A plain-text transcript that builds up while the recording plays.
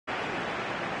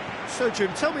So,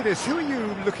 Jim, tell me this, who are you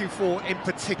looking for in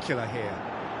particular here?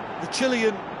 The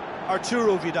Chilean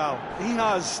Arturo Vidal. He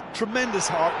has tremendous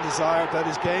heart and desire about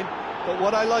his game, but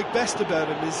what I like best about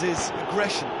him is his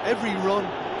aggression. Every run,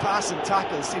 pass and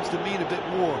tackle seems to mean a bit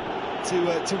more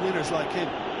to winners like him.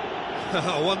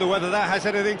 I wonder whether that has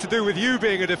anything to do with you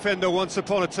being a defender once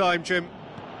upon a time, Jim.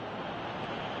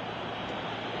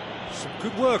 Some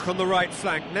good work on the right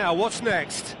flank. Now, what's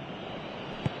next?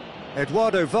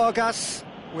 Eduardo Vargas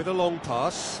with a long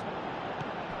pass.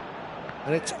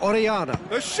 And it's Oriana.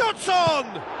 The shot's on!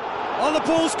 Oh, the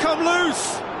ball's come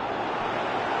loose!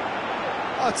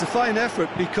 Oh, it's a fine effort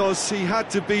because he had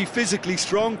to be physically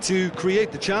strong to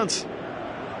create the chance.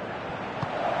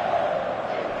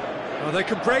 Oh, they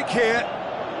can break here.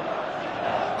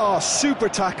 Oh, super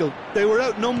tackle. They were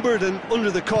outnumbered and under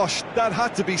the cosh. That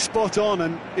had to be spot on,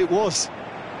 and it was.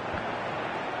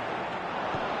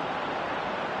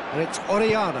 And it's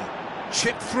Oriana.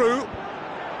 Chip through.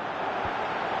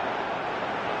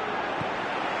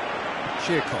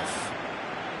 Shirkov.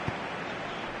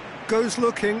 Goes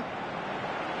looking.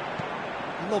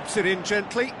 Lobs it in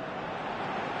gently.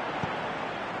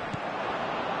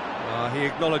 He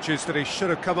acknowledges that he should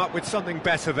have come up with something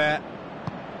better there.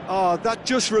 Oh, that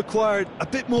just required a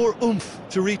bit more oomph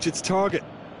to reach its target.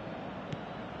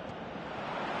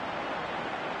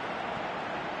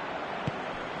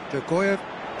 De Goya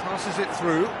passes it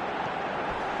through.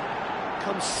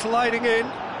 Comes sliding in,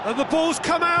 and the ball's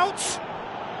come out!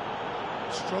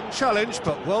 Strong challenge,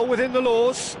 but well within the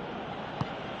laws.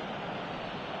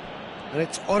 And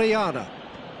it's Oriana.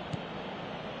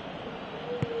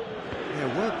 There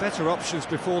were better options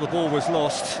before the ball was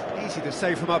lost. Easy to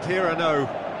say from up here, I know.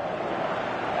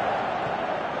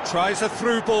 Tries a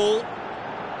through ball.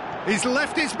 He's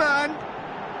left his man.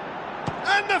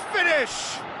 And the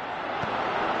finish!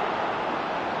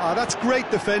 Ah, that's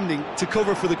great defending to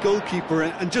cover for the goalkeeper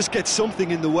and just get something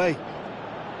in the way.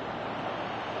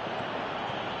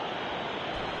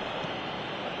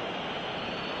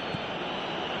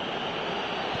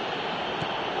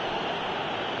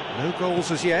 No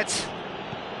goals as yet.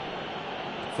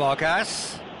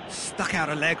 Vargas stuck out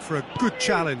a leg for a good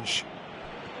challenge.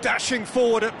 Dashing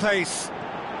forward at pace.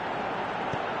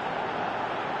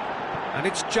 And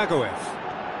it's Jagoev.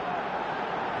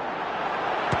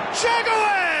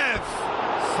 Jagoev!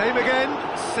 Same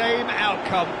again, same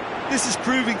outcome. This is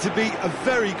proving to be a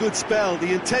very good spell.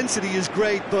 The intensity is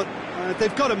great, but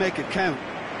they've got to make it count.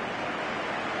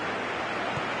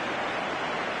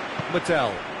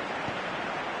 Mattel.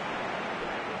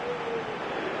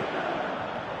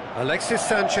 Alexis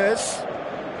Sanchez.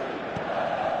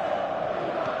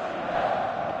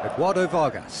 Eduardo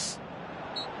Vargas.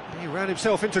 He ran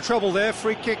himself into trouble there,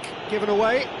 free kick given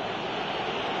away.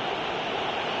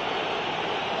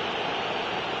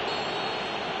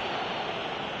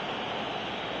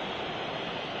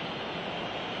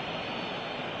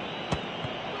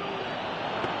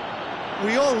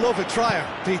 We all love a trier,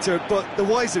 Peter, but the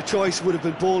wiser choice would have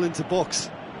been ball into box.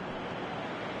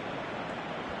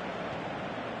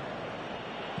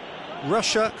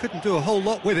 Russia couldn't do a whole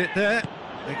lot with it there.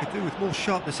 They could do with more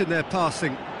sharpness in their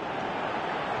passing.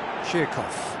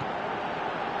 Shirkov.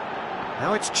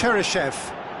 Now it's Cheryshev.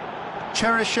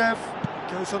 Cheryshev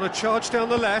goes on a charge down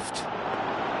the left.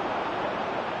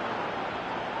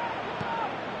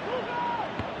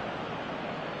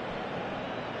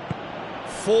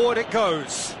 Forward it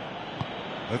goes.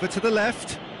 Over to the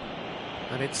left.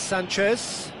 And it's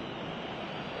Sanchez.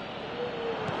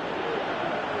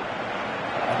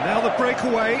 And now the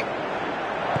breakaway.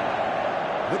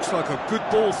 Looks like a good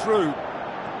ball through.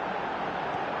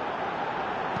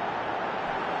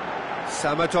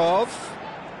 Samadov.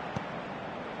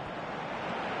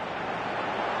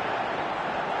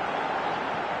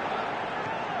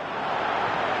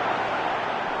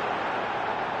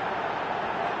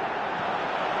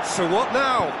 So what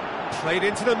now? Played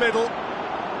into the middle.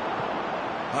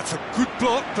 That's a good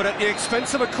block, but at the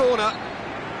expense of a corner.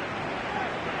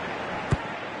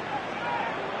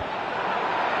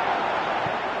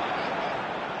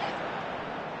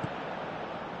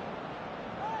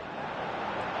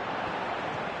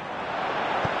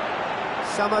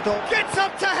 Samadov gets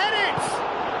up to head it!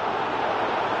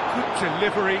 Good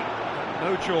delivery,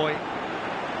 no joy.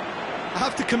 I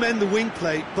have to commend the wing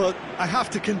play, but I have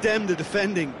to condemn the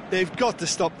defending. They've got to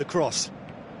stop the cross.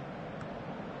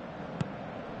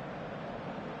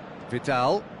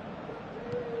 Vidal.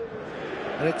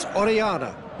 And it's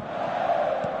Oriana.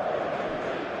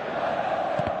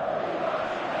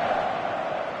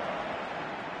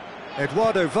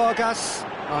 Eduardo Vargas,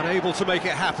 unable to make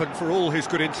it happen for all his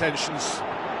good intentions.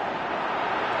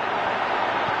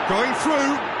 Going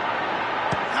through.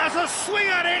 Has a swing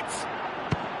at it!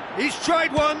 He's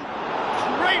tried one.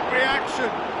 Great reaction.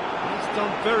 He's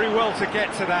done very well to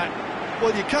get to that.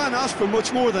 Well, you can't ask for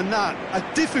much more than that.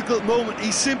 A difficult moment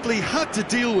he simply had to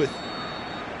deal with.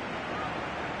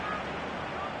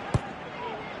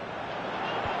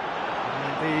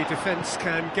 And the defence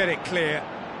can get it clear.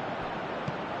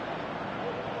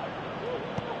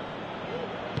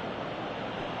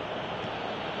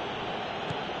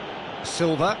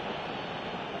 Silva.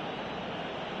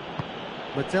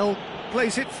 Maddell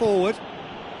plays it forward.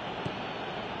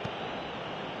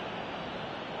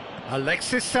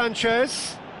 Alexis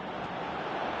Sanchez.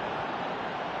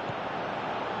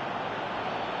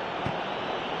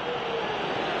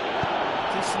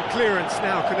 Decent clearance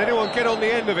now. Can anyone get on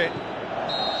the end of it?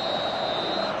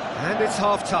 And it's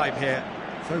half-time here.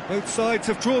 So both sides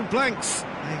have drawn blanks.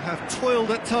 They have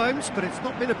toiled at times, but it's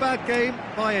not been a bad game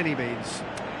by any means.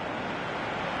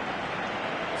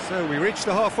 So we reach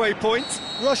the halfway point.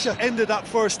 Russia ended that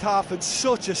first half in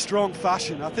such a strong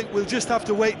fashion. I think we'll just have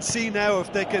to wait and see now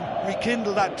if they can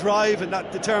rekindle that drive and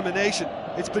that determination.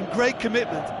 It's been great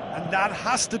commitment, and that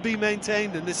has to be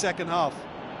maintained in the second half.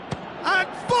 And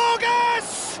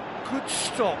Vargas! Good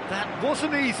stop, that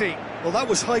wasn't easy. Well, that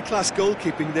was high-class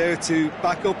goalkeeping there to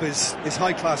back up his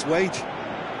high-class wage.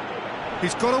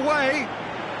 He's got away.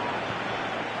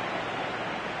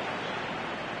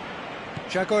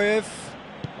 Jagoyev.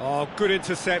 Oh, good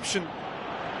interception.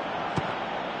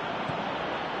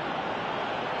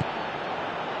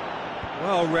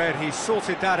 Well read, he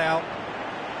sorted that out.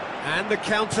 And the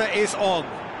counter is on.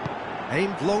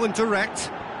 Aimed long and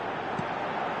direct.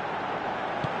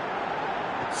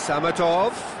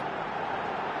 Samadov.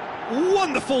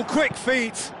 Wonderful quick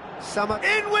feet.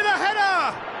 In with a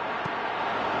header!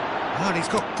 And he's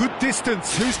got good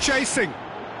distance. Who's chasing?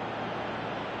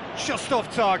 Just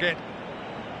off target.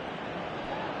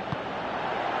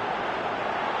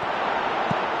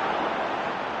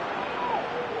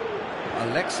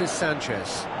 Alexis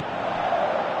Sanchez.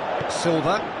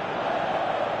 Silva.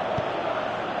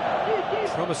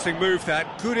 Promising move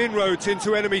that. Good inroads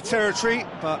into enemy territory,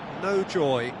 but no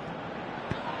joy.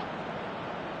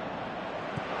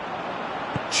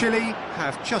 Chile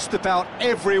have just about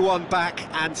everyone back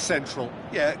and central.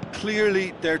 Yeah,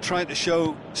 clearly they're trying to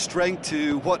show strength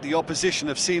to what the opposition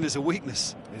have seen as a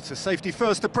weakness. It's a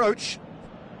safety-first approach.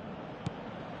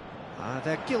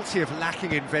 They're guilty of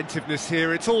lacking inventiveness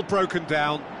here. It's all broken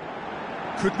down.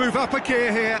 Could move up a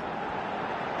gear here.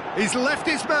 He's left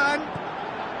his man.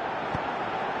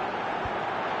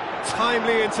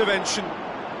 Timely intervention.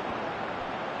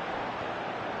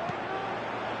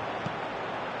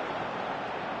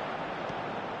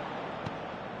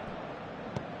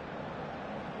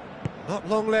 Not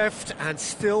long left, and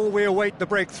still we await the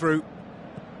breakthrough.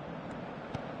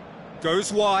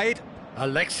 Goes wide.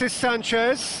 Alexis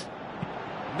Sanchez.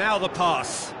 Now the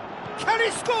pass. Can he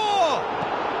score?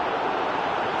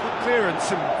 Good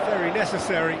clearance and very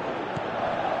necessary.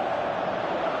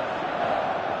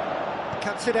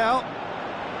 Cuts it out.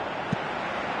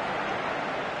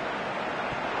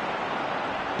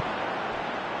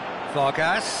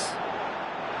 Vargas.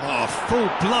 Oh,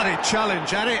 full-blooded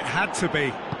challenge, and it had to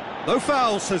be. No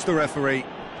foul, says the referee.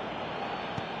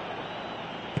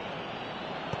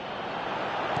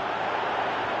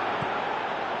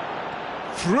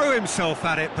 Threw himself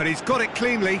at it, but he's got it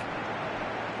cleanly.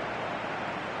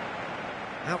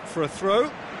 Out for a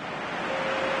throw.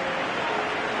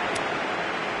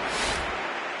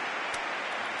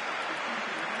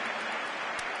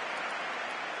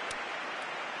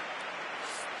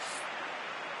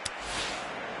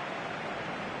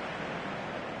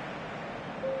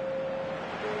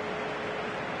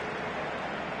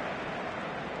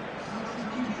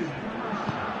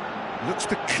 Looks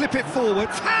to clip it forward.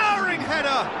 Towering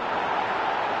header!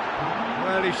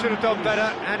 Well, he should have done better,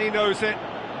 and he knows it.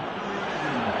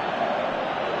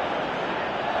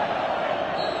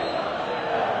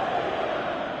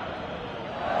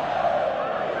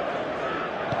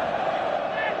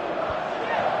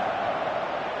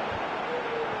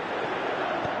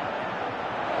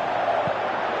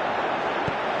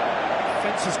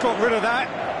 Defence has got rid of that.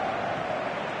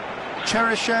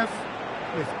 Cheryshev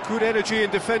with good energy in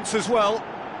defence as well.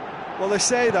 Well, they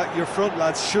say that your front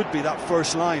lads should be that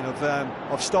first line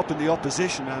of stopping the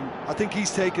opposition, and I think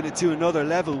he's taken it to another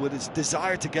level with his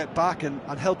desire to get back and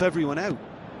help everyone out.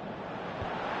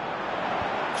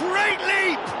 Great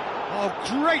leap! Oh,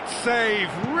 great save,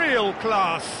 real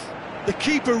class. The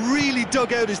keeper really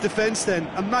dug out his defence then,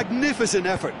 a magnificent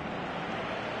effort.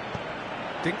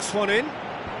 Dinks one in,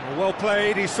 well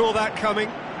played, he saw that coming.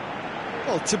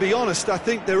 Well, to be honest, I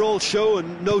think they're all show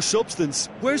and no substance.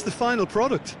 Where's the final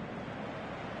product?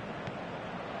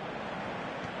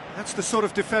 That's the sort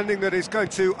of defending that is going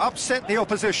to upset the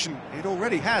opposition. It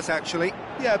already has, actually.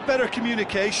 Yeah, better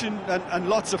communication and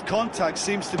lots of contact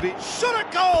seems to be... Shot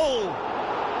at goal!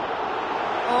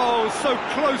 Oh, so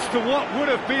close to what would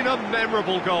have been a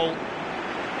memorable goal.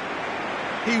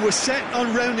 He was set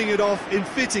on rounding it off in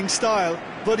fitting style,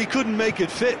 but he couldn't make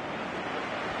it fit.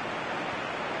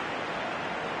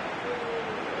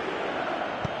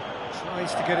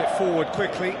 Tries to get it forward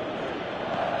quickly.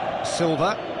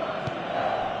 Silva.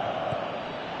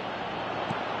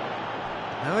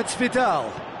 Now it's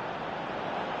Vidal.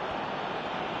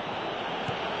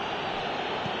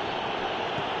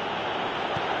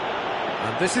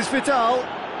 And this is Vidal.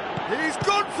 He's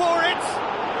gone for it!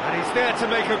 And he's there to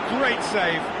make a great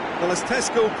save. Well, as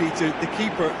Tesco, Peter, the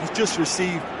keeper has just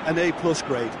received an A+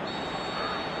 grade.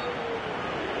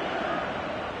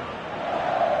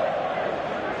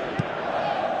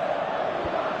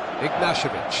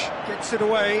 Ignashevich gets it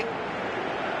away.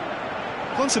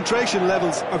 Concentration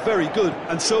levels are very good,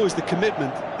 and so is the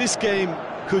commitment. This game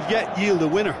could yet yield a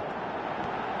winner.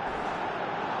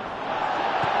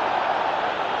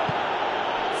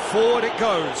 Forward it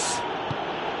goes.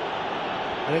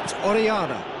 And it's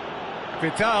Oriana.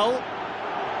 Vidal.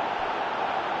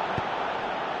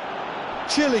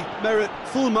 Chile merit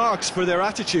full marks for their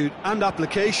attitude and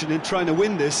application in trying to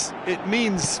win this. It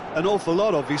means an awful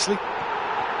lot, obviously.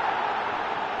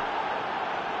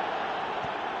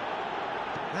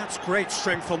 That's great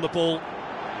strength on the ball.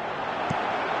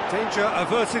 Danger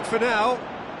averted for now.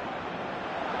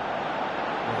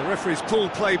 Well, the referee's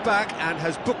pulled play back and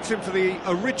has booked him for the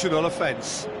original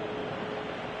offence.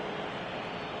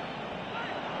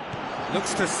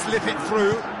 Looks to slip it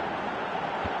through.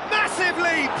 Massive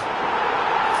leap!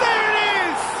 There it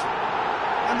is!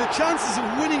 And the chances of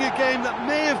winning a game that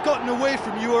may have gotten away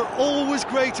from you are always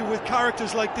greater with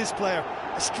characters like this player.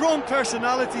 A strong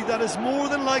personality that has more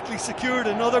than likely secured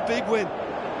another big win.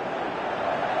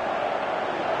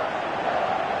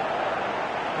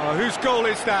 Oh, whose goal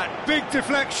is that? Big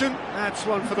deflection. That's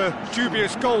one for the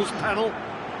dubious goals panel.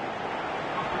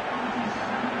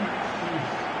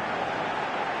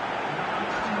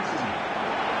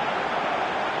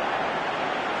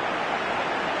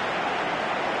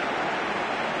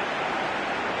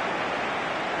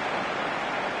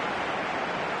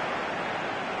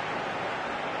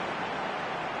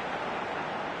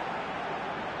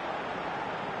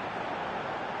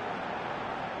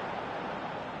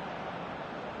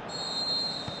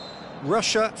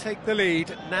 Russia take the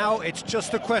lead. Now it's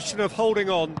just a question of holding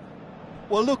on.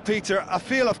 Well, look, Peter, I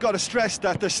feel I've got to stress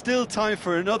that there's still time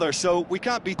for another, so we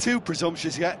can't be too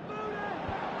presumptuous yet.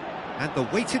 And the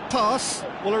weighted pass.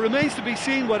 Well, it remains to be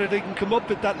seen whether they can come up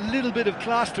with that little bit of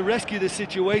class to rescue this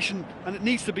situation, and it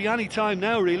needs to be any time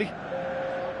now, really.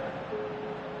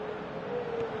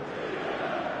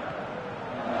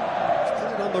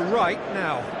 Put it on the right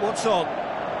now. What's on?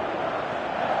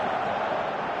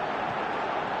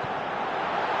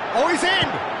 Oh, he's in!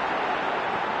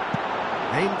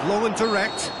 Aimed long and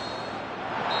direct.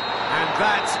 And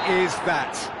that is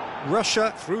that.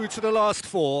 Russia through to the last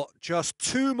four. Just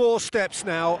two more steps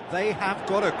now. They have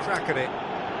got a crack at it.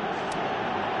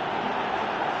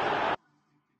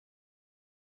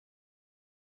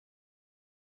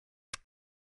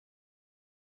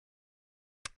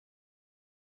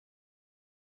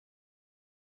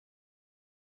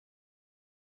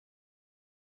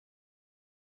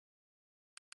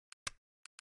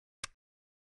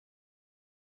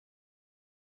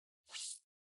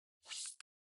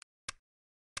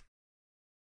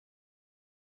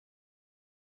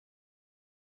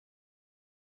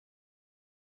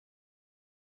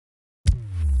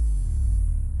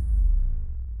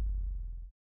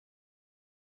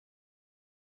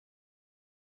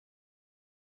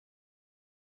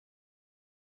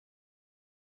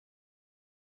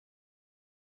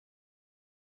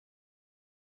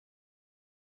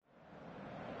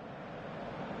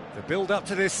 The build-up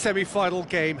to this semi-final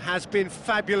game has been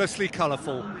fabulously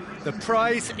colourful. The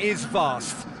prize is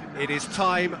vast. It is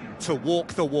time to walk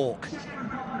the walk.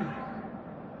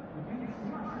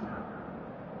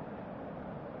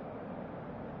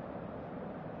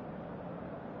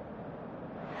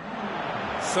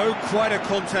 So quite a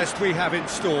contest we have in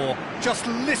store. Just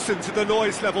listen to the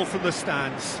noise level from the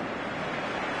stands.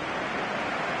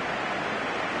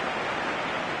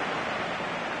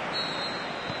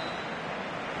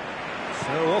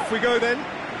 So off we go then.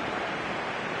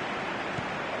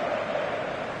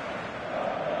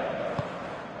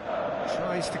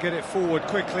 Tries to get it forward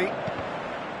quickly.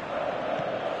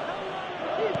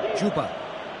 Juba.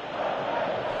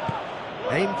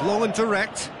 Aimed long and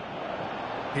direct.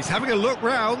 He's having a look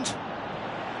round.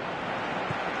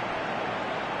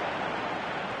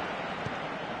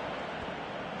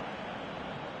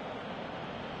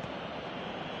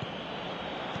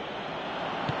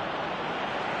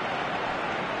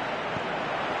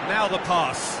 Now the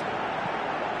pass.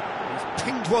 He's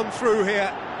pinged one through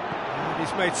here. And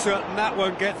he's made certain that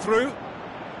won't get through.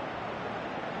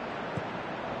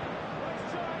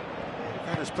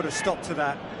 That has put a stop to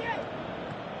that.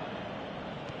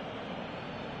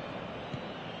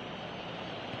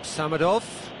 Samedov.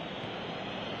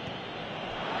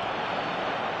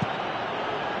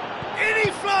 In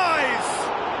he flies!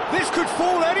 This could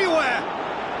fall anywhere!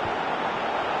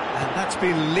 And that's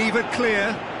been levered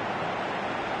clear.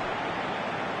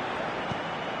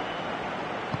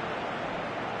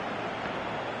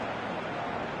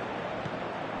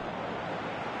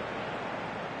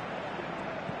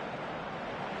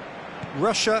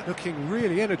 Russia looking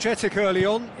really energetic early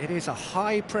on. It is a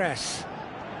high press.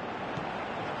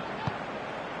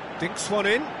 Dinks one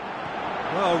in.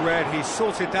 Well read, he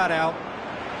sorted that out.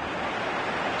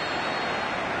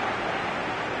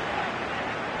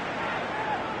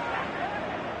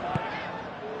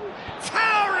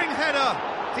 Towering header!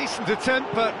 Decent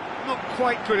attempt, but not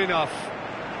quite good enough.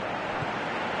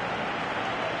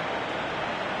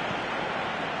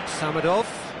 Samedov.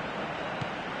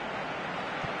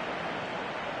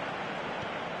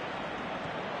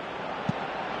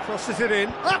 Crosses it in.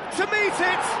 Up to meet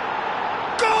it!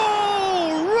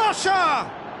 Goal! Russia!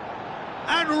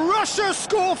 And Russia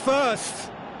score first!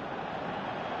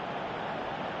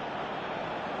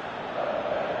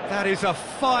 That is a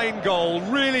fine goal,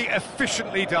 really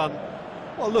efficiently done.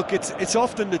 Well, look, it's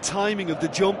often the timing of the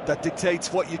jump that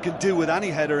dictates what you can do with any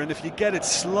header, and if you get it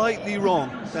slightly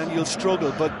wrong, then you'll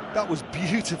struggle, but that was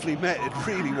beautifully met, it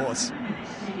really was.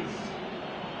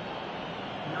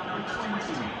 Number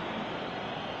 20.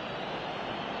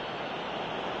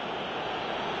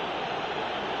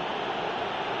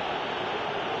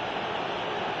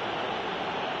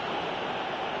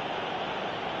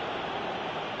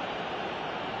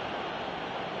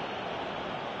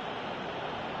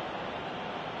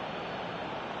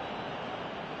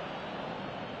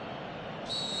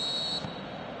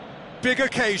 Big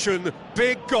occasion,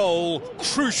 big goal,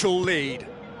 crucial lead.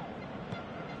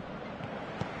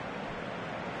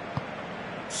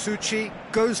 Suchi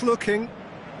goes looking.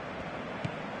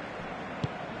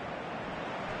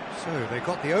 So they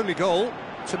got the only goal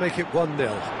to make it 1-0.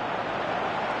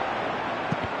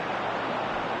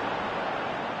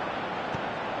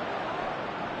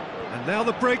 And now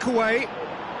the breakaway.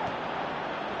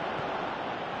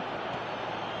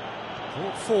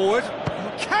 Brought forward.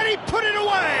 Can he put it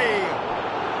away?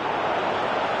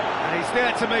 And he's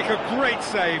there to make a great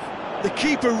save. The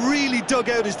keeper really dug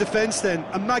out his defence then.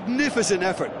 A magnificent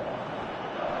effort.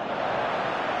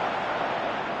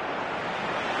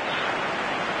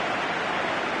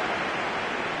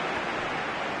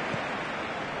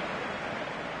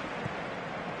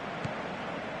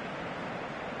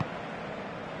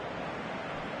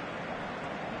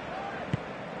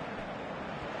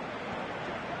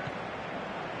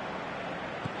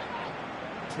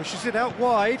 Pushes it out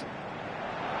wide.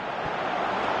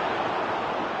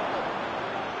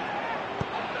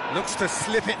 Looks to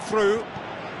slip it through.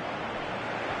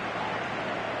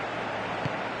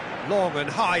 Long and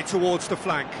high towards the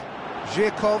flank.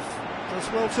 Zhirkov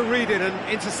does well to read it and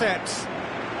intercepts.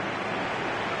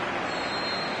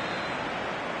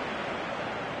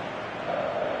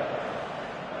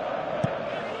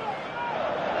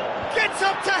 Gets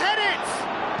up to head it!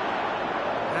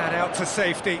 And out to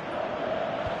safety.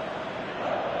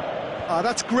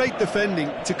 That's great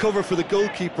defending to cover for the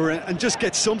goalkeeper and just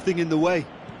get something in the way.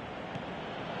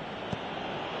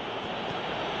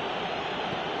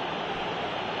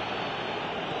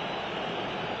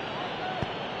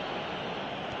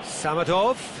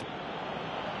 Samedov.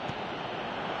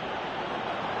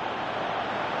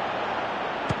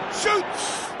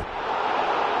 Shoots!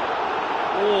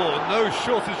 Oh, no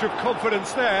shortage of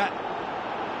confidence there.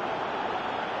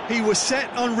 He was set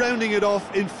on rounding it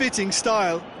off in fitting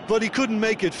style, but he couldn't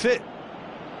make it fit.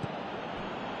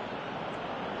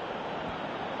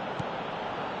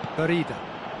 Barida.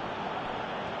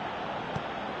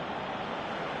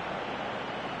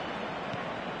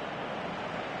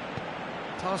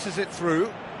 Passes it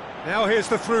through. Now here's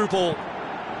the through ball.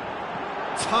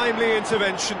 Timely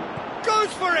intervention.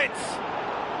 Goes for it!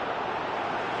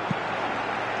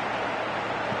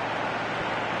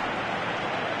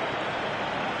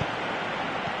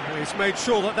 He's made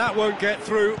sure that that won't get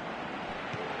through.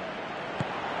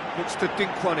 Looks to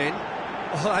dink one in.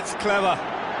 Oh, that's clever.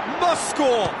 Must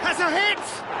score! Has a hit!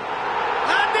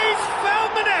 And he's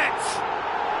found the net!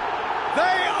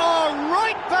 They are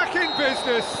right back in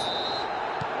business!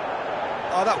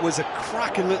 Oh, that was a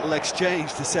cracking little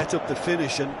exchange to set up the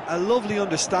finish, and a lovely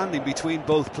understanding between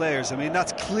both players. I mean,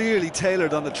 that's clearly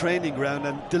tailored on the training ground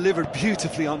and delivered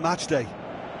beautifully on match day.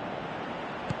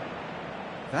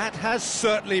 That has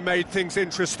certainly made things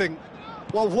interesting.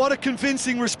 Well, what a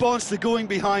convincing response to going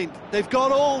behind. They've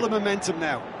got all the momentum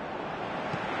now.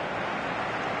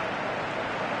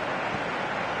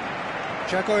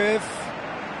 Jagoev.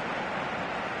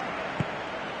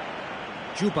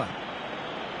 Juba.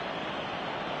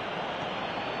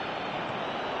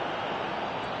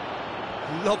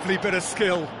 Lovely bit of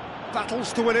skill.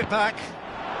 Battles to win it back.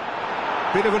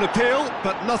 Bit of an appeal,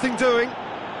 but nothing doing.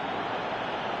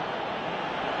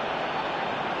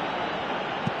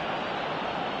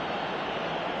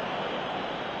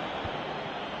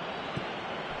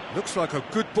 Looks like a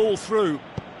good ball through.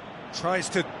 Tries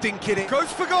to dink it in.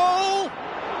 Goes for goal!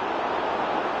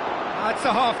 That's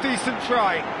a half-decent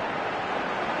try.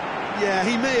 Yeah,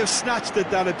 he may have snatched at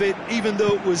that a bit, even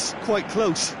though it was quite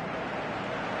close.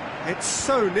 It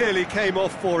so nearly came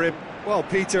off for him. Well,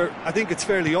 Peter, I think it's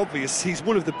fairly obvious. He's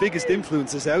one of the biggest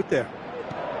influences out there.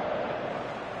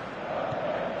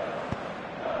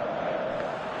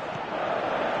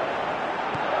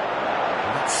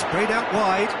 That's sprayed out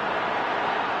wide.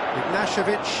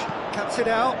 Ignashevich cuts it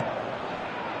out.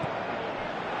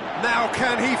 Now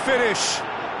can he finish?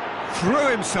 Threw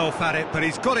himself at it, but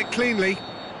he's got it cleanly.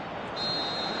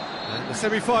 And the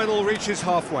semi-final reaches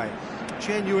halfway.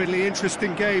 Genuinely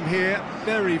interesting game here.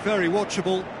 Very, very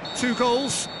watchable. 2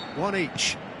 goals, 1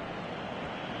 each.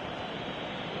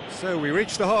 So we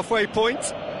reach the halfway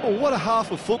point. Oh, what a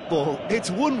half of football. It's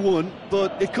 1-1,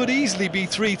 but it could easily be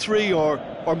 3-3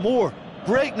 or more.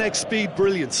 Breakneck speed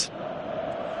brilliance.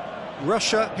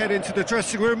 Russia head into the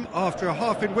dressing room after a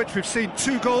half in which we've seen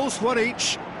 2 goals, 1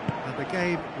 each, and the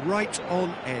game right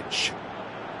on edge.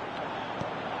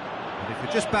 And if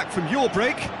you're just back from your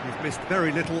break, you've missed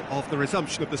very little of the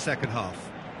resumption of the second half.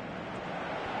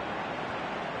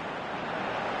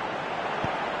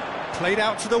 Played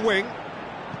out to the wing.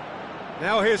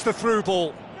 Now here's the through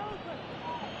ball.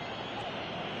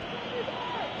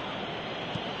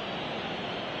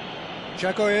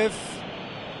 Jagoev.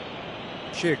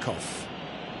 Chirkov.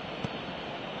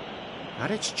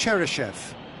 And it's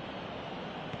Cheryshev.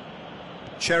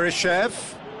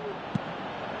 Cheryshev.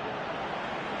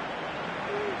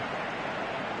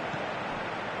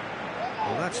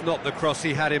 Well, that's not the cross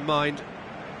he had in mind.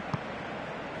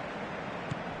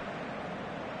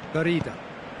 Barida.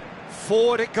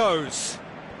 Forward it goes.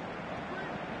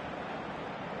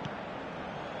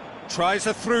 Tries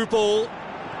a through ball.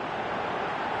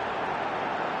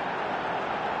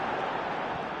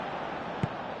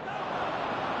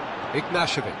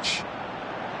 Ignashevich.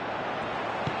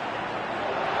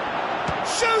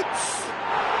 Shoots!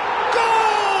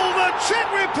 Goal! The Czech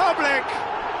Republic!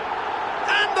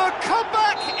 And the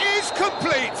comeback is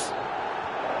complete!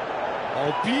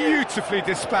 Oh, beautifully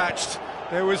dispatched.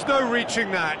 There was no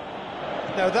reaching that.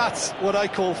 Now that's what I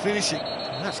call finishing.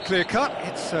 That's clear cut.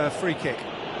 It's a free kick.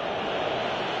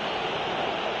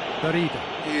 Barida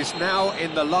is now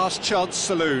in the last chance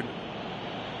saloon.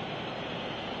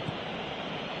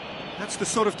 That's the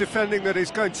sort of defending that is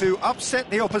going to upset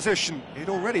the opposition. It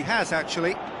already has,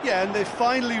 actually. Yeah, and they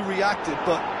finally reacted,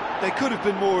 but they could have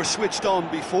been more switched on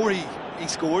before he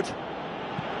scored.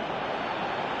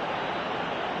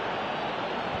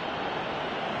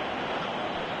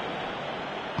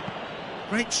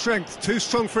 Great strength, too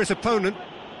strong for his opponent.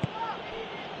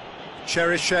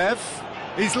 Cheryshev,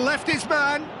 he's left his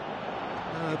man.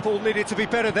 Ball needed to be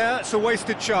better there, it's a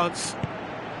wasted chance.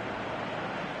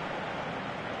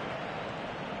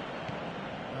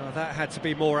 That had to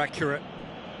be more accurate.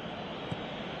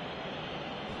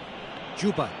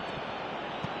 Juba.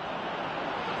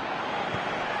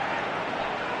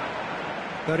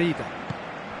 Barida.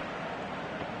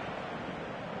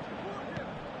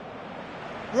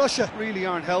 Russia really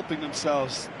aren't helping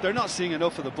themselves. They're not seeing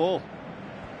enough of the ball.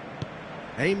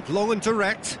 Aimed long and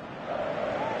direct.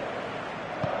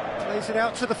 Plays it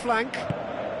out to the flank.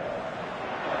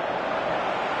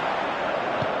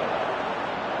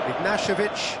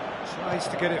 Ignashevich tries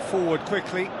to get it forward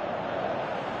quickly.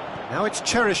 Now it's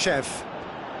Cheryshev.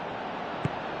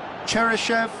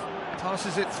 Cheryshev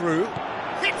passes it through.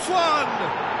 Hits one!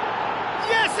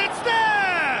 Yes, it's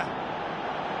there!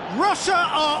 Russia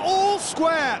are all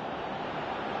square.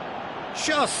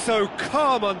 Just so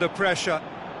calm under pressure.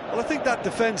 Well, I think that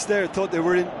defence there thought they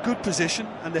were in good position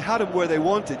and they had him where they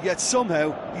wanted, yet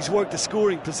somehow he's worked a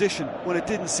scoring position when it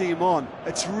didn't see him on.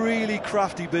 It's really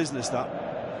crafty business, that.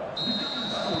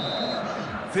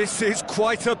 This is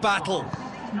quite a battle.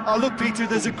 Oh, look, Peter,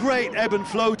 there's a great ebb and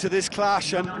flow to this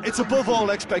clash, and it's above all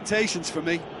expectations for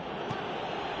me.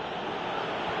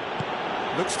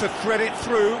 Looks to thread it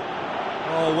through.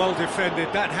 Oh, well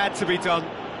defended. That had to be done.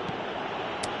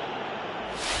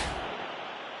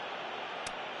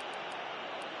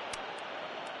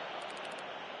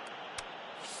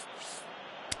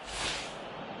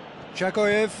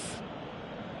 Jagoyev.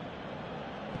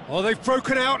 Oh, they've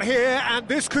broken out here, and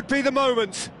this could be the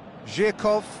moment.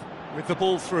 Zhirkov. With the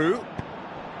ball through.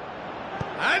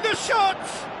 And the shot!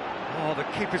 Oh, the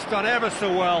keeper's done ever so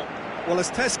well. Well, as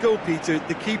tests go, Peter,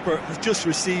 the keeper has just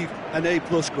received an A+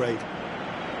 grade.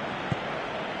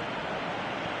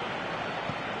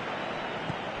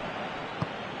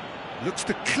 Looks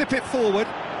to clip it forward.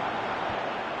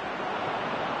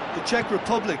 The Czech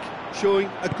Republic showing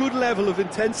a good level of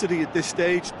intensity at this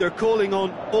stage. They're calling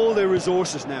on all their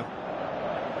resources now.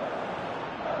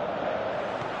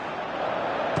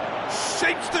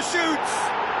 Shapes to shoot!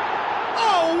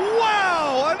 Oh,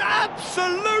 wow! An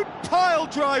absolute pile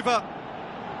driver!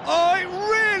 Oh, it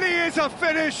really is a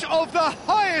finish of the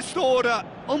highest order!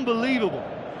 Unbelievable.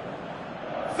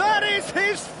 That is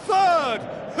his third!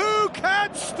 Who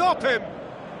can stop him?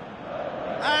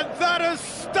 And that has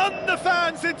stunned the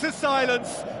fans into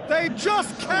silence. They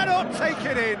just cannot take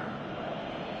it in.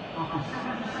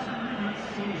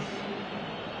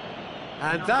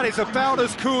 And that is about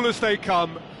as cool as they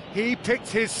come. He picked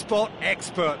his spot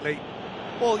expertly.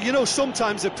 Well, you know,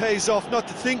 sometimes it pays off not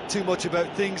to think too much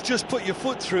about things, just put your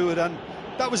foot through it, and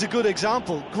that was a good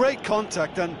example. Great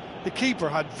contact, and the keeper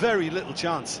had very little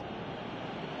chance.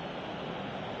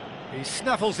 He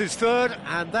snaffles his third,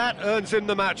 and that earns him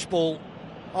the match ball.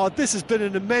 Oh, this has been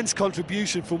an immense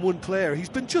contribution from one player. He's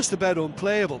been just about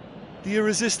unplayable. The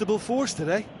irresistible force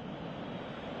today.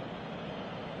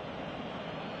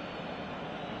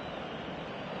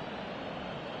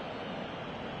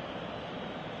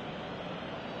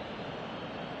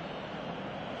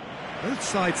 Both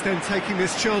sides then taking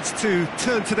this chance to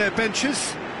turn to their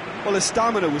benches. Well, his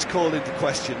stamina was called into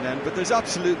question then, but there's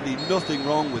absolutely nothing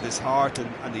wrong with his heart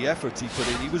and the efforts he put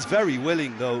in. He was very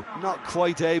willing, though, not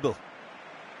quite able.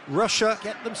 Russia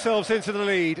Get themselves into the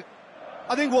lead.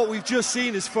 I think what we've just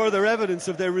seen is further evidence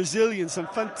of their resilience and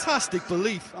fantastic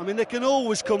belief. I mean, they can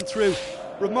always come through.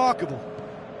 Remarkable.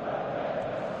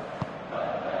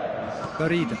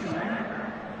 Barida.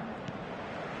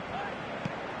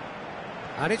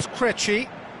 And it's Krejci.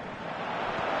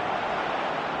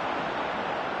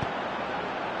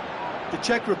 The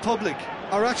Czech Republic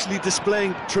are actually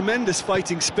displaying tremendous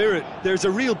fighting spirit. There's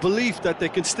a real belief that they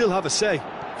can still have a say.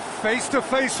 Face to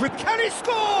face with, can he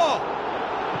score?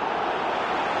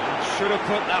 Should have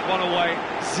put that one away.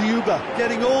 Zvezda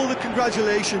getting all the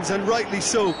congratulations, and rightly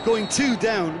so. Going 2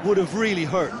 down would have really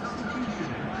hurt.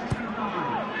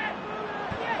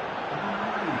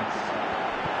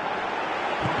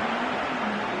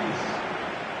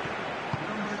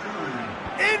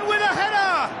 In with a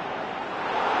header!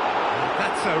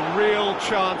 That's a real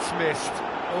chance missed.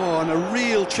 Oh, and a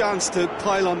real chance to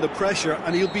pile on the pressure,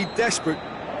 and he'll be desperate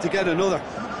to get another.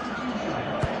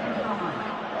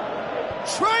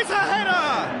 Tries a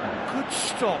header! Good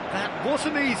stop, that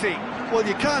wasn't easy. Well,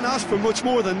 you can't ask for much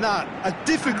more than that. A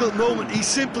difficult moment he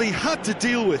simply had to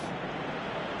deal with.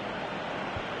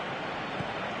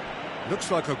 Looks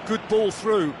like a good ball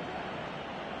through.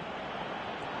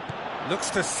 Looks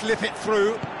to slip it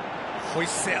through.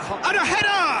 Hoists it high. And a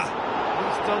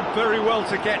header! He's done very well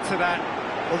to get to that.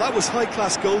 Well, that was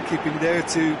high-class goalkeeping there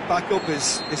to back up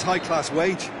his high-class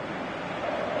wage.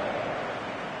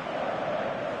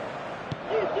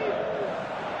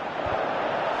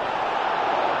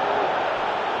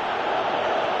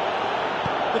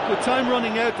 Look, with time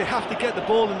running out, they have to get the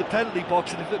ball in the penalty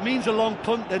box, and if it means a long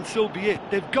punt, then so be it.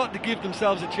 They've got to give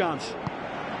themselves a chance.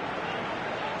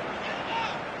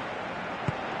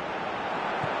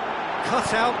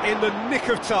 Cut out in the nick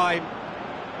of time.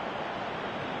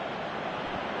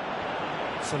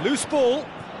 It's a loose ball.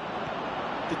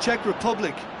 The Czech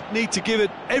Republic need to give it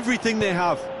everything they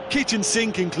have, kitchen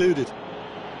sink included.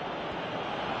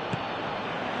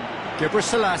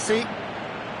 Gebrselassie.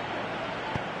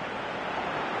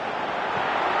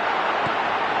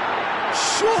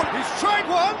 Short, he's tried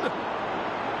one.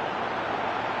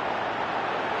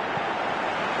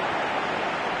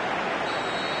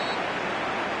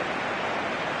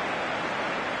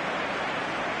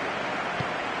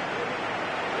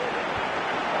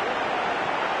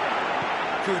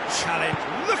 Good challenge,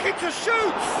 looking to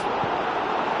shoot!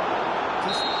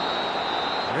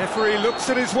 The referee looks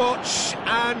at his watch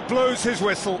and blows his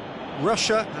whistle.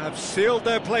 Russia have sealed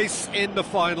their place in the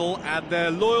final and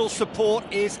their loyal support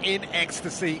is in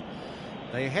ecstasy.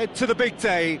 They head to the big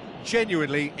day,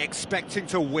 genuinely expecting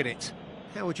to win it.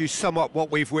 How would you sum up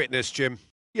what we've witnessed, Jim?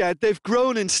 Yeah, they've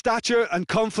grown in stature and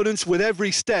confidence with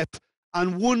every step,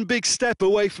 and one big step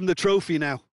away from the trophy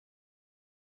now.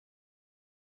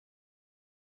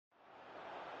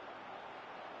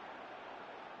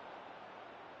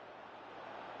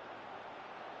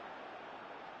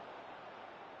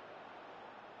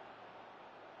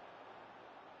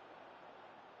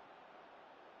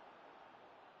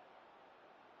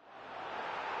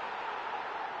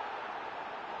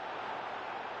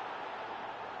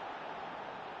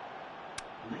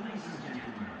 Ladies and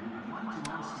gentlemen, we would like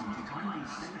to ask you to kindly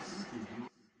stay seated.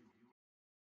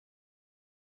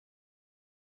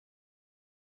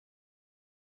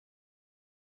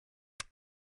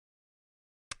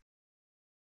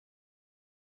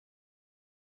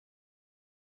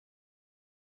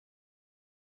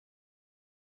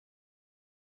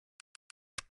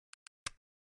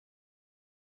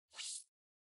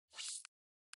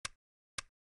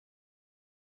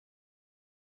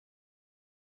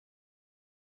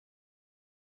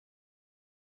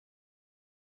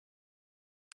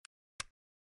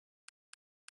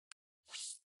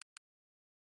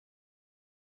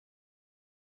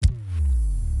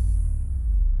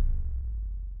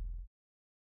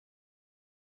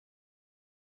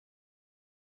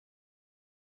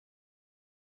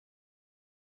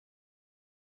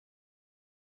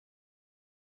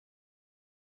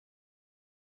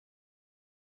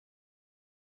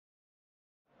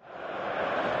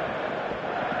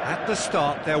 At the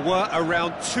start, there were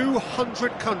around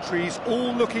 200 countries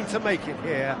all looking to make it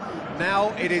here.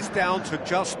 Now it is down to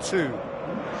just 2.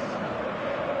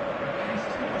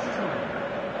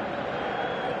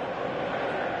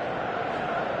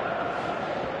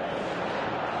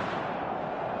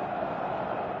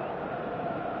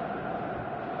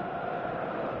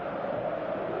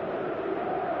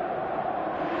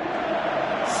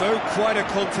 So quite a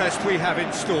contest we have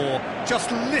in store.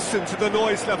 Just listen to the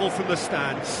noise level from the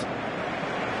stands.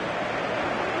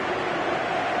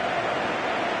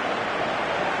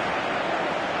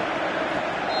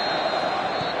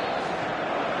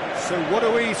 So what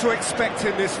are we to expect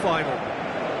in this final?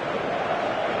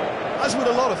 As with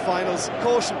a lot of finals,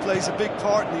 caution plays a big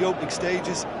part in the opening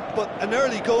stages, but an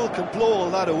early goal can blow all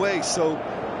that away, so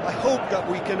I hope that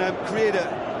we can create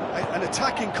an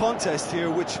attacking contest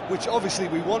here, which obviously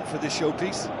we want for this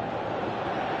showpiece.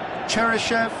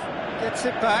 Cheryshev gets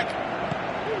it back.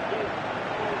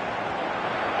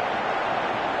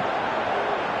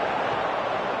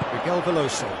 Miguel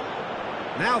Veloso.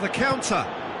 Now the counter.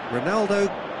 Ronaldo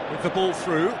with the ball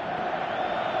through.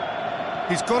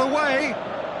 He's got away.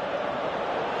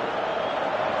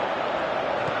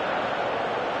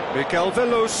 Miguel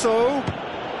Veloso.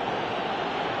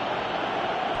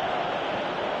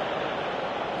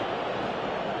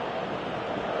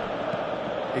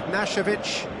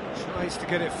 Ignashevich tries to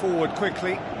get it forward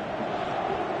quickly.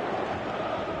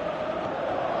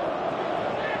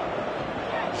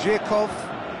 Zhirkov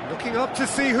looking up to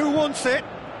see who wants it.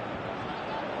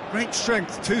 Great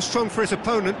strength, too strong for his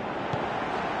opponent.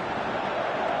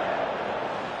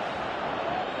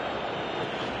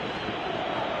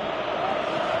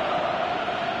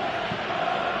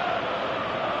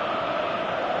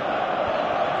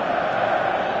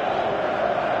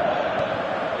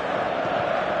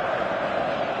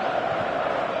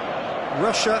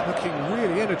 Russia looking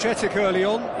really energetic early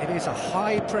on. It is a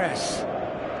high press.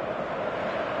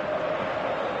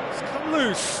 It's come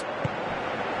loose.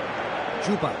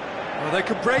 Juba. Well, they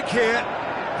could break here.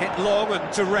 Hit long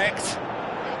and direct.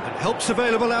 And help's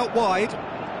available out wide.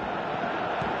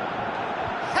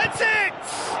 Heads it!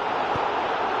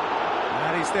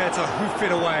 And he's there to hoof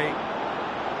it away.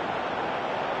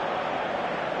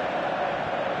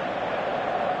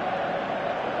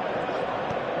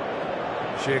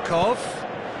 Zhirkov.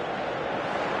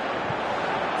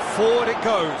 Forward it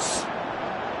goes.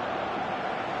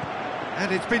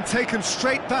 And it's been taken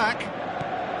straight back.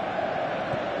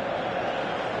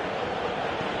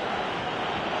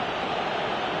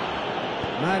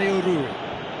 Mario Rui.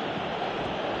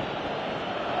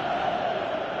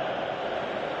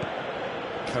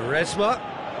 Quaresma.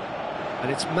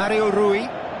 And it's Mario Rui.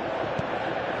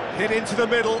 Hit into the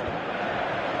middle.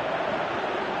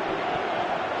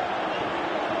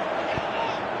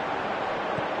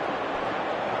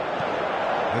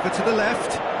 Over to the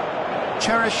left.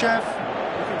 Cheryshev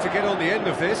looking to get on the end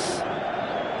of this.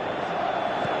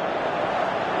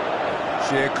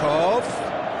 Zhirkov.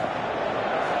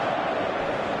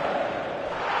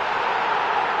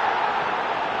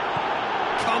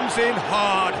 Comes in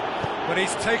hard, but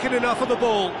he's taken enough of the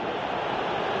ball.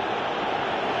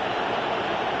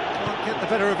 Can't get the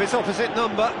better of his opposite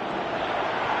number.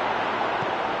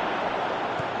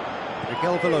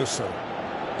 Miguel Veloso.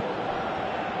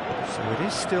 So it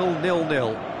is still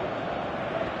 0-0.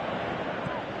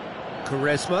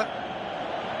 Quaresma.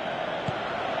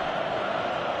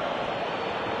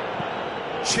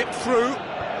 Chip through.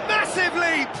 Massive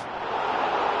leap!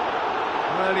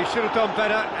 Well, he should have done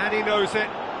better, and he knows it.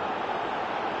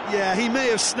 Yeah, he may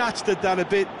have snatched at that a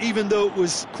bit, even though it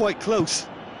was quite close.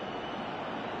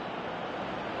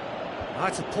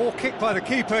 That's a poor kick by the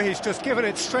keeper, he's just given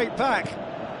it straight back.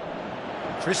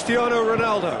 Cristiano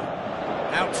Ronaldo.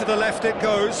 Out to the left it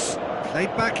goes.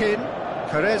 Played back in.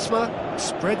 Quaresma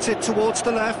spreads it towards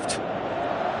the left.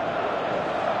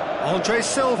 Andre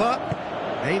Silva.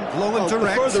 Aimed long and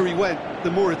direct. The further he went,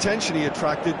 the more attention he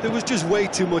attracted. There was just way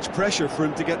too much pressure for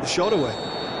him to get the shot away.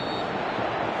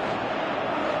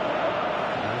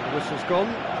 And the whistle's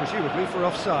gone, presumably for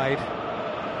offside.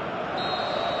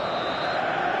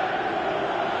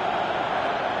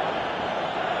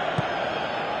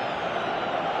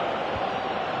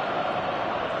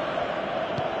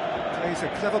 Plays a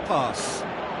clever pass.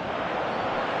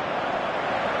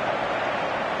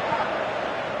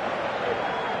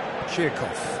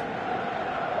 Zhirkov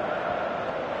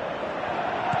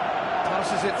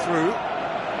passes it through.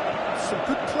 Some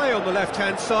good play on the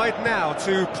left-hand side now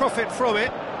to profit from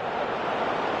it.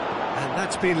 And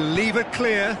that's been levered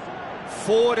clear.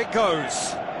 Forward it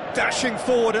goes. Dashing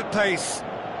forward at pace.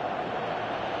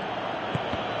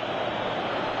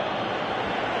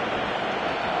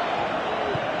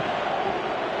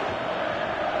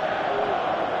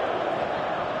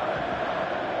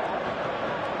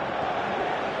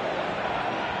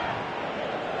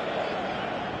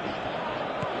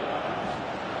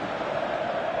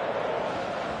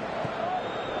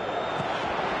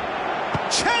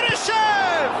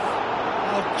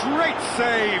 Oh, great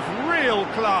save, real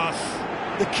class.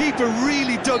 The keeper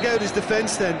really dug out his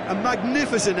defence then, a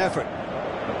magnificent effort.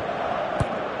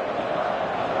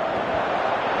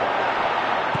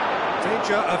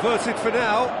 Danger averted for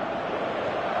now.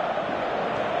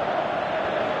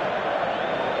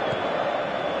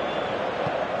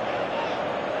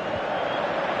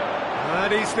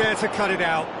 And he's there to cut it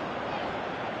out.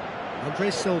 Andre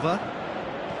Silva.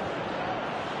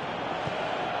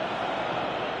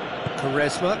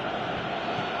 Quaresma.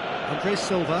 Andre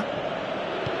Silva.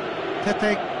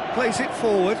 Pepe plays it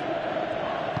forward.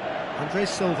 Andre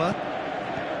Silva.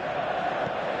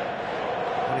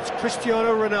 And it's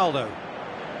Cristiano Ronaldo.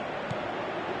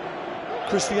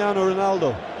 Cristiano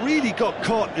Ronaldo really got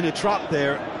caught in a trap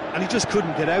there, and he just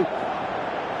couldn't get out.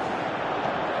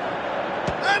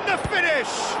 And the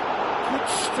finish! Good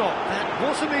stop, that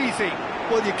wasn't easy.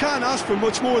 Well, you can't ask for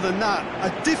much more than that.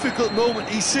 A difficult moment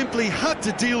he simply had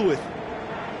to deal with.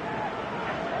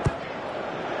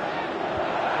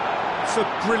 It's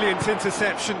a brilliant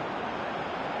interception.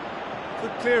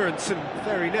 Good clearance and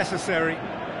very necessary.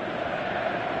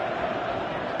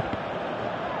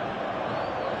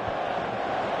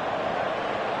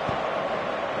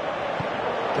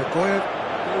 De Goya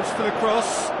goes for the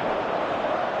cross.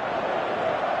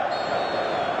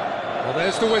 Well,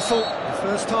 there's the whistle. The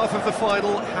first half of the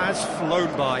final has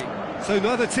flown by. So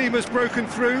neither team has broken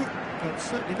through, but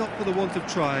certainly not for the want of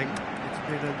trying. It's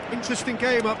been an interesting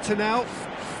game up to now,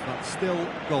 but still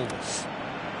goalless.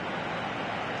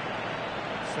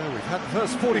 So we've had the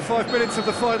first 45 minutes of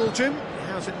the final, Jim.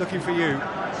 How's it looking for you?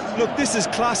 Look, this is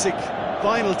classic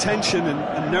final tension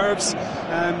and nerves.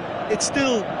 It's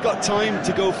still got time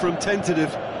to go from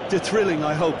tentative to thrilling,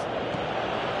 I hope.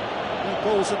 No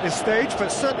goals at this stage,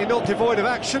 but certainly not devoid of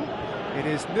action. It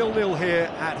is 0-0 here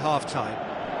at half-time.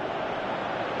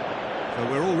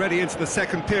 So we're already into the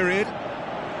second period.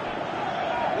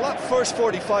 Well, that first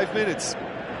 45 minutes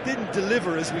didn't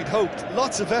deliver as we'd hoped.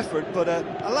 Lots of effort, but a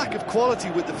lack of quality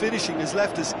with the finishing has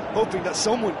left us hoping that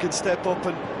someone can step up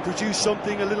and produce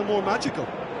something a little more magical.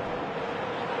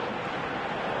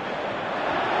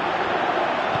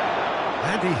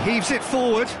 And he heaves it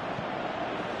forward.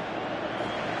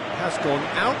 Has gone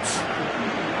out.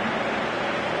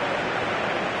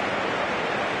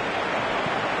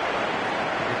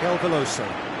 Miguel Veloso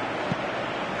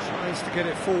tries to get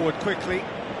it forward quickly.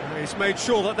 He's made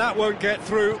sure that that won't get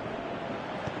through.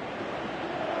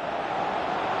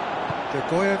 De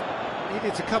Goya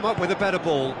needed to come up with a better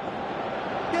ball.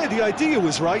 Yeah, the idea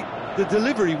was right. The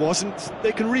delivery wasn't.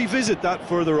 They can revisit that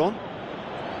further on.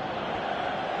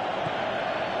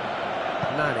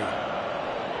 Nani.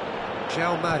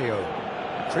 João Mario.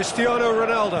 Cristiano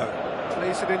Ronaldo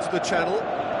plays it into the channel.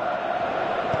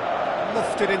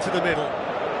 Lofted into the middle.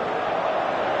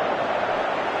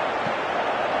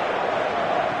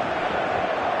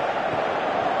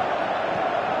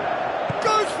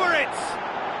 Goes for it!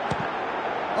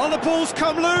 Oh, the ball's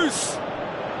come loose!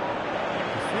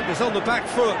 Defender's on the back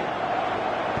foot.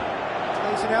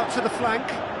 Plays it out to the flank.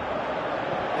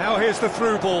 Now here's the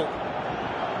through ball.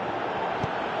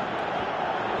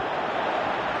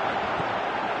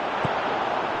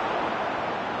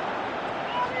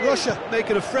 Russia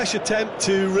making a fresh attempt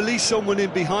to release someone in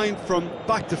behind from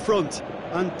back to front,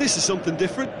 and this is something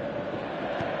different.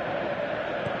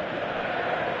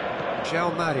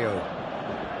 João Mario.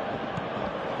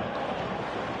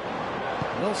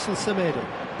 Nelson Semedo.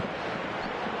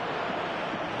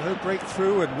 No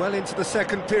breakthrough and well into the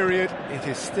second period. It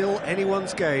is still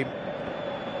anyone's game.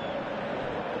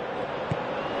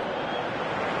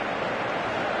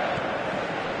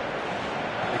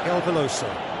 Miguel Veloso.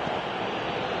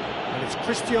 And it's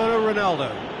Cristiano Ronaldo.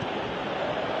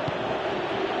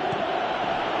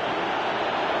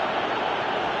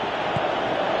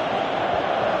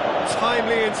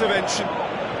 Timely intervention.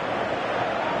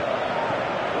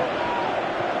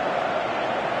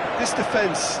 This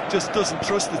defence just doesn't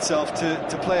trust itself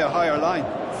to play a higher line.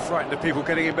 Frightened of people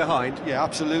getting in behind. Yeah,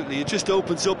 absolutely. It just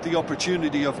opens up the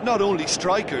opportunity of not only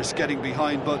strikers getting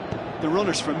behind, but the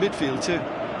runners from midfield too.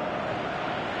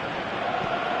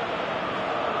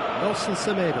 Nelson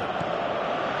Semedo.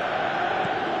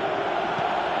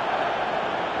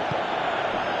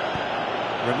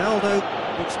 Ronaldo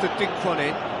looks to dink one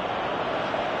in.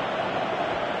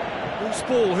 Loose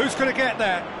ball, who's going to get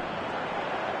there?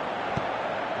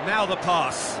 Now the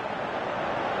pass.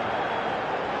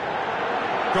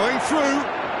 Going through.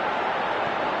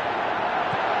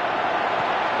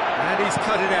 And he's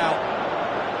cut it out.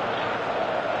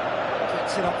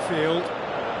 Gets it upfield.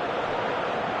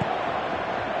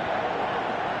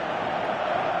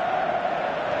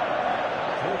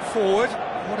 Forward,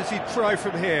 what does he try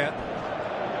from here?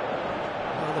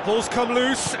 Well, the ball's come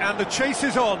loose and the chase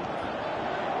is on.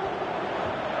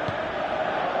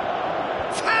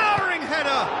 Towering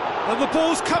header! And the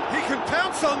ball's come, he can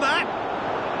pounce on that!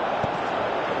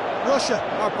 Russia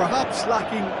are perhaps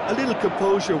lacking a little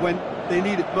composure when they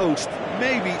need it most.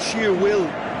 Maybe sheer will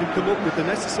can come up with the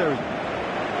necessary.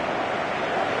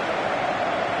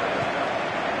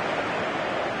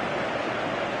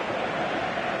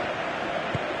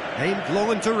 Aimed long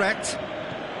and direct.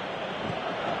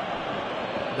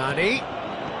 Nani.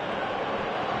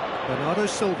 Bernardo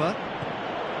Silva.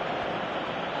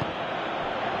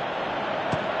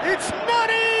 It's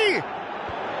Nani!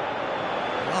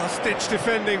 Last-ditch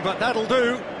defending, but that'll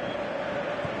do.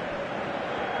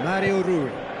 Mario Rui.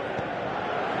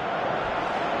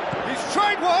 He's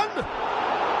tried one!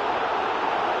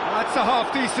 That's a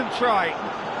half-decent try.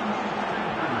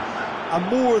 A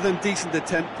more than decent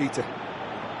attempt, Peter.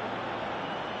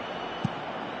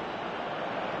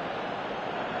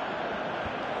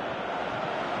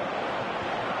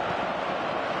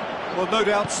 Well, no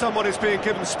doubt someone is being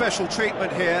given special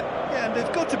treatment here. Yeah, and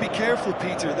they've got to be careful,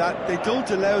 Peter, that they don't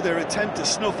allow their attempt to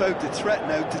snuff out the threat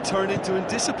now to turn into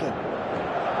indiscipline.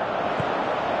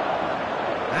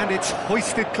 And it's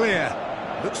hoisted clear.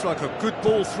 Looks like a good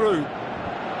ball through.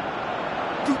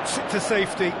 Boots it to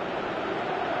safety.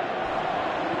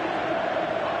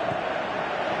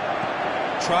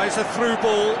 Tries a through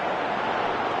ball.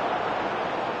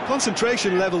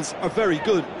 Concentration levels are very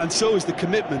good, and so is the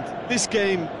commitment. This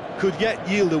game could yet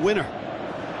yield a winner.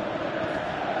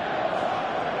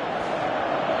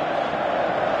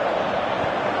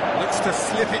 Looks to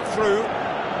slip it through.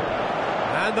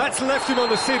 And that's left him on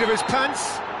the seat of his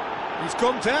pants. He's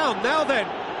gone down. Now then,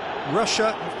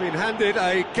 Russia have been handed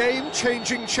a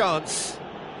game-changing chance.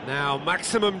 Now,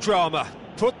 maximum drama.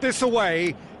 Put this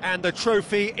away, and the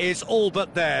trophy is all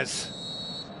but theirs.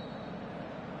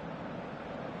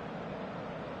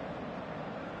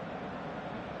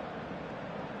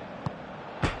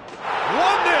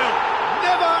 1-0,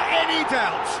 never any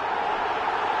doubt.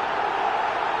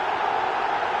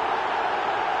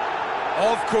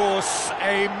 Of course,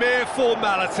 a mere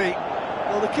formality.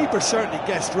 Well, the keeper certainly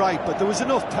guessed right, but there was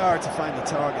enough power to find the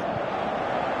target.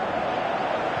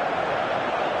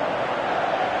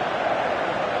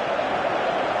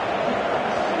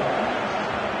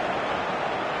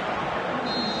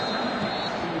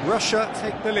 Russia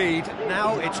take the lead.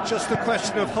 Now it's just a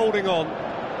question of holding on.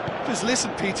 Just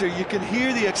listen, Peter, you can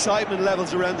hear the excitement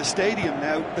levels around the stadium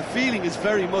now. The feeling is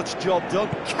very much job done.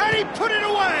 Can he put it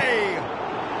away?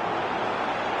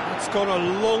 It's gone a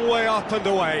long way up and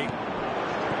away.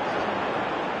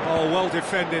 Oh, well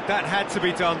defended, that had to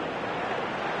be done.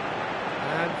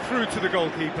 And through to the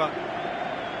goalkeeper.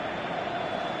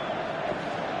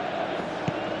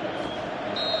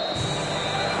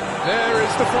 There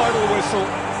is the final whistle.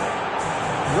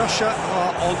 Russia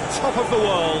are on top of the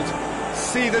world.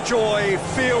 See the joy,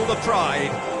 feel the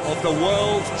pride of the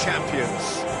world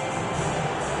champions.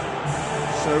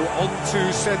 So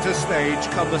onto centre stage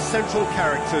come the central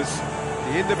characters,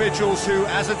 the individuals who,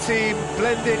 as a team,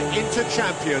 blended into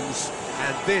champions,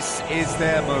 and this is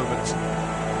their moment.